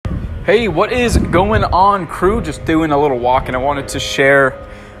Hey, what is going on, crew? Just doing a little walk, and I wanted to share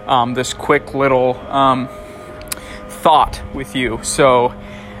this quick little thought with you. So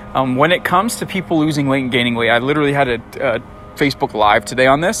when it comes to people losing weight and gaining weight, I literally had a Facebook Live today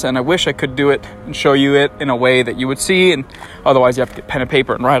on this, and I wish I could do it and show you it in a way that you would see, and otherwise you have to get pen and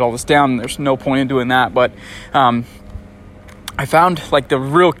paper and write all this down, and there's no point in doing that. But I found like the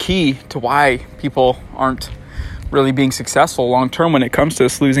real key to why people aren't really being successful long term when it comes to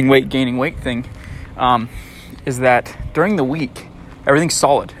this losing weight, gaining weight thing, is that during the week, everything's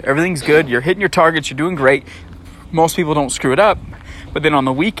solid, everything's good, you're hitting your targets, you're doing great. Most people don't screw it up, but then on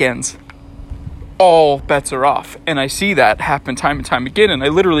the weekends, all bets are off. And I see that happen time and time again. And I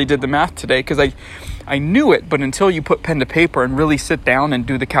literally did the math today because I knew it, but until you put pen to paper and really sit down and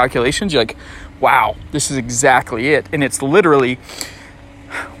do the calculations, you're like, wow, this is exactly it. And it's literally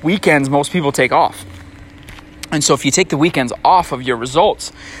weekends most people take off. And so if you take the weekends off of your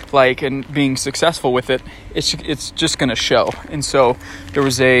results, and being successful with it, it's just going to show. And so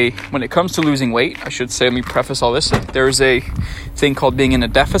when it comes to losing weight, I should say, let me preface all this. There's a thing called being in a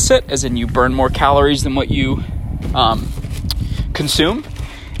deficit, as in you burn more calories than what you consume.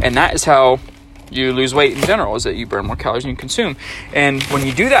 And that is how you lose weight in general, is that you burn more calories than you consume. And when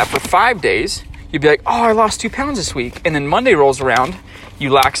you do that for 5 days, you'd be like, oh, I lost 2 pounds this week. And then Monday rolls around, you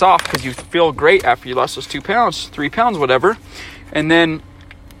lax off because you feel great after you lost those 2 pounds, 3 pounds, whatever. And then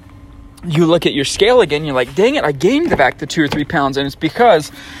you look at your scale again, you're like, dang it, I gained back the 2 or 3 pounds. And it's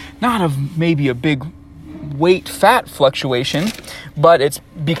because not of maybe a big weight fat fluctuation, but it's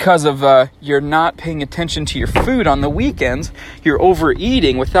because of you're not paying attention to your food on the weekends. You're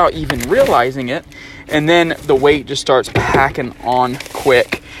overeating without even realizing it. And then the weight just starts packing on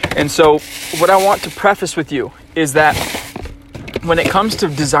quick. And so what I want to preface with you is that when it comes to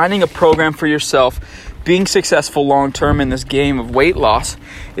designing a program for yourself, being successful long-term in this game of weight loss,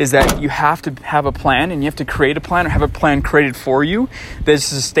 is that you have to have a plan, and you have to create a plan or have a plan created for you that is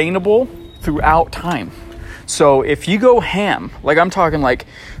sustainable throughout time. So if you go ham, I'm talking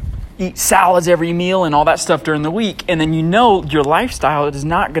eat salads every meal and all that stuff during the week, and then your lifestyle is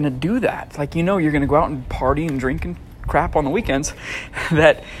not going to do that. You're going to go out and party and drink and crap on the weekends,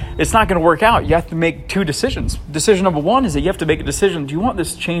 that it's not going to work out. You have to make 2 decisions. Decision number 1 is that you have to make a decision. Do you want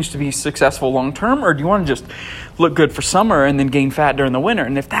this change to be successful long term, or do you want to just look good for summer and then gain fat during the winter?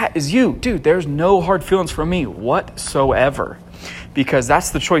 And if that is you, dude, there's no hard feelings from me whatsoever, because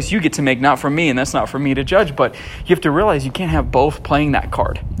that's the choice you get to make, not from me, and that's not for me to judge. But you have to realize you can't have both playing that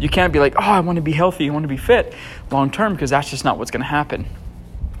card. You can't be like, oh, I want to be healthy, I want to be fit long term, because that's just not what's going to happen.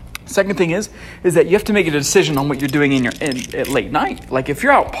 Second thing is that you have to make a decision on what you're doing at late night. If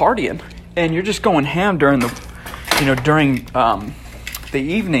you're out partying and you're just going ham during the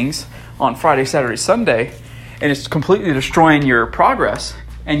evenings on Friday, Saturday, Sunday, and it's completely destroying your progress,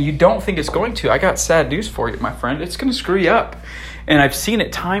 and you don't think it's going to, I got sad news for you, my friend. It's going to screw you up. And I've seen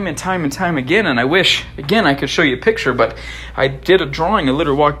it time and time and time again, and I wish, again, I could show you a picture, but I did a drawing. I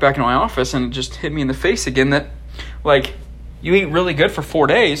literally walked back into my office, and it just hit me in the face again that, you eat really good for 4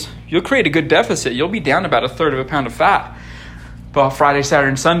 days, you'll create a good deficit. You'll be down about 1/3 of a pound of fat. But Friday, Saturday,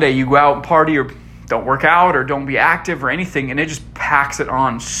 and Sunday, you go out and party or don't work out or don't be active or anything, and it just packs it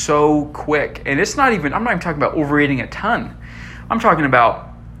on so quick. And I'm not even talking about overeating a ton. I'm talking about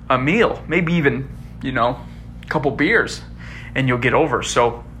a meal, maybe even, a couple beers, and you'll get over.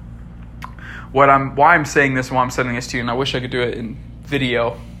 So why I'm saying this and why I'm sending this to you, and I wish I could do it in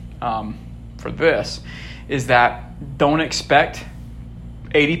video for this, is that don't expect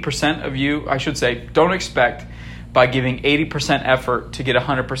 80% of you, don't expect by giving 80% effort to get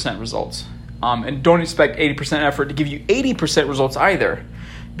 100% results. And don't expect 80% effort to give you 80% results either,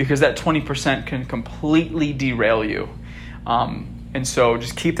 because that 20% can completely derail you. And so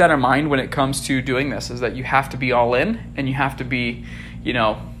just keep that in mind when it comes to doing this, is that you have to be all in, and you have to be,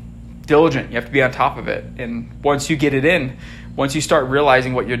 diligent. You have to be on top of it. And once you get it in, once you start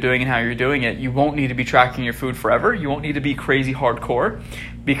realizing what you're doing and how you're doing it, you won't need to be tracking your food forever. You won't need to be crazy hardcore,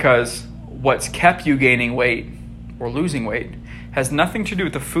 because what's kept you gaining weight or losing weight has nothing to do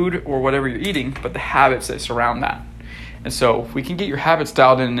with the food or whatever you're eating, but the habits that surround that. And so if we can get your habits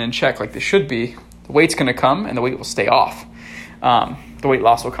dialed in and in check like they should be, the weight's going to come and the weight will stay off. The weight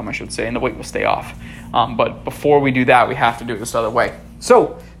loss will come, I should say, and the weight will stay off. But before we do that, we have to do it this other way.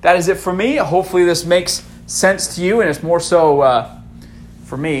 So that is it for me. Hopefully this makes sense to you, and it's more so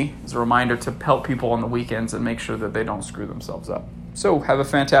for me as a reminder to help people on the weekends and make sure that they don't screw themselves up. So have a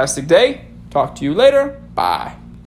fantastic day. Talk to you later. Bye.